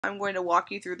I'm going to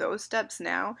walk you through those steps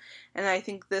now, and I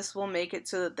think this will make it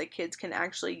so that the kids can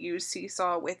actually use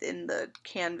Seesaw within the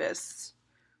Canvas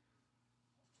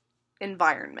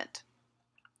environment.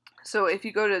 So if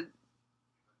you go to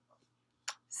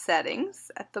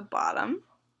Settings at the bottom,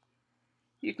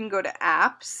 you can go to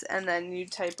Apps, and then you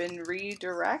type in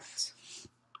Redirect,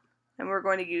 and we're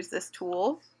going to use this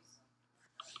tool.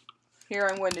 Here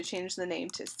I'm going to change the name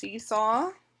to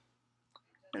Seesaw,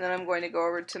 and then I'm going to go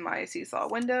over to my Seesaw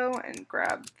window and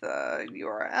grab the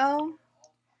URL.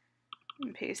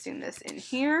 I'm pasting this in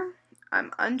here.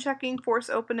 I'm unchecking Force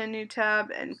Open a New Tab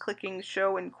and clicking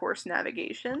Show in Course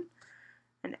Navigation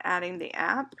and adding the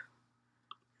app.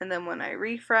 And then when I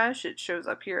refresh, it shows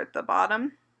up here at the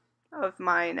bottom of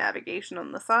my navigation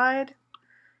on the side.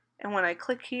 And when I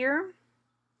click here,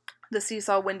 the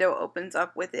Seesaw window opens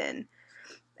up within,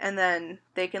 and then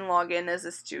they can log in as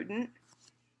a student.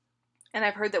 And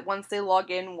I've heard that once they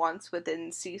log in once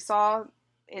within Seesaw,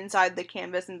 inside the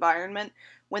Canvas environment,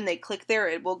 when they click there,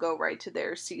 it will go right to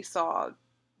their Seesaw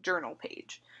journal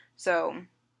page. So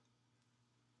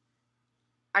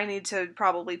I need to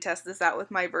probably test this out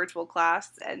with my virtual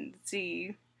class and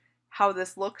see how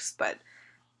this looks, but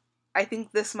I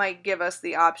think this might give us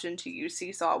the option to use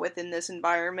Seesaw within this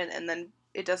environment, and then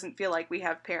it doesn't feel like we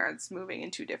have parents moving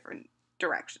in two different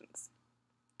directions.